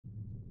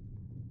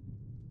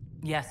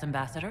Yes,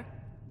 Ambassador?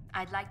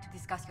 I'd like to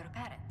discuss your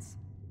parents.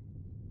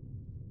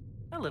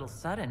 A little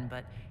sudden,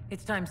 but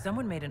it's time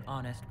someone made an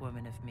honest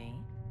woman of me.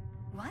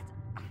 What?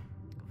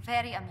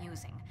 Very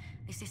amusing.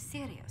 This is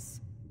serious.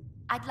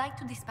 I'd like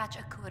to dispatch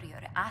a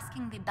courier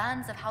asking the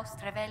bands of House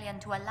Trevelyan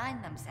to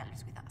align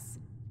themselves with us.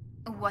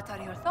 What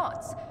are your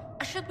thoughts?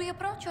 Should we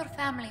approach your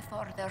family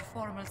for their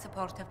formal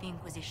support of the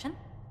Inquisition?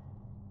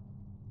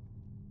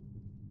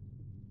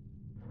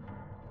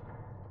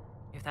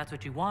 If that's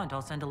what you want,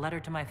 I'll send a letter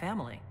to my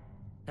family.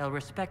 They'll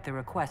respect the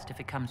request if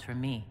it comes from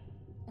me.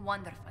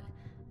 Wonderful.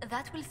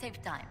 That will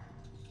save time.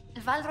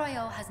 Val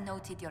Royeaux has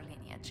noted your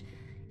lineage.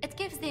 It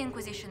gives the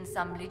Inquisition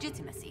some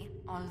legitimacy,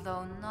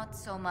 although not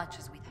so much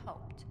as we'd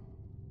hoped.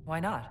 Why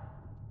not?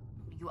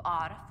 You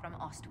are from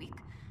Ostwick.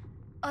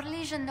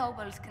 Orlesian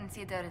nobles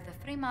consider the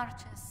Free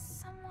Marches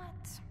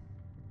somewhat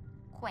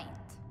quaint.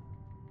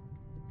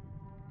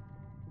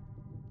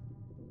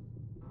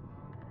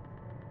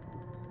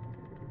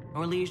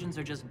 Orlesians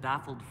are just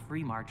baffled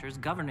free marchers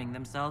governing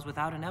themselves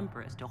without an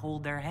empress to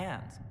hold their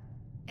hands.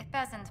 A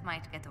peasant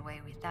might get away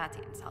with that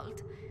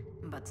insult,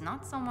 but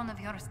not someone of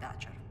your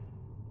stature.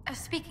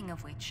 Speaking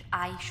of which,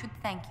 I should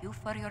thank you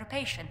for your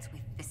patience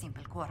with the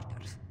simple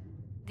quarters.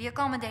 The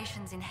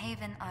accommodations in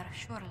Haven are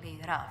surely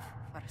rough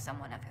for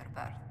someone of your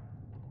birth.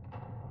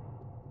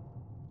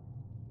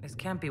 This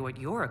can't be what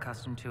you're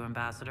accustomed to,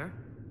 Ambassador.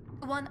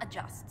 One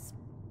adjusts.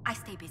 I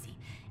stay busy.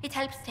 It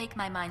helps take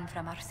my mind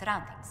from our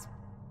surroundings.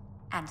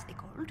 And the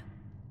cold.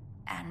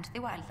 And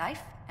the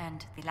wildlife.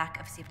 And the lack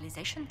of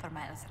civilization for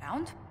miles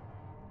around.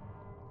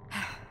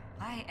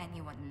 Why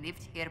anyone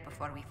lived here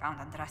before we found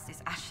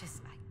Andraste's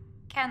ashes, I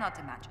cannot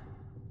imagine.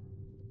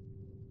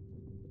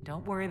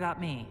 Don't worry about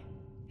me.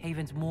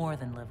 Haven's more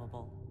than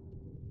livable.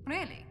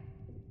 Really?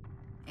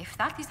 If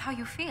that is how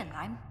you feel,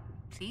 I'm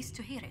pleased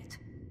to hear it.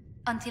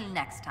 Until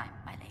next time,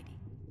 my lady.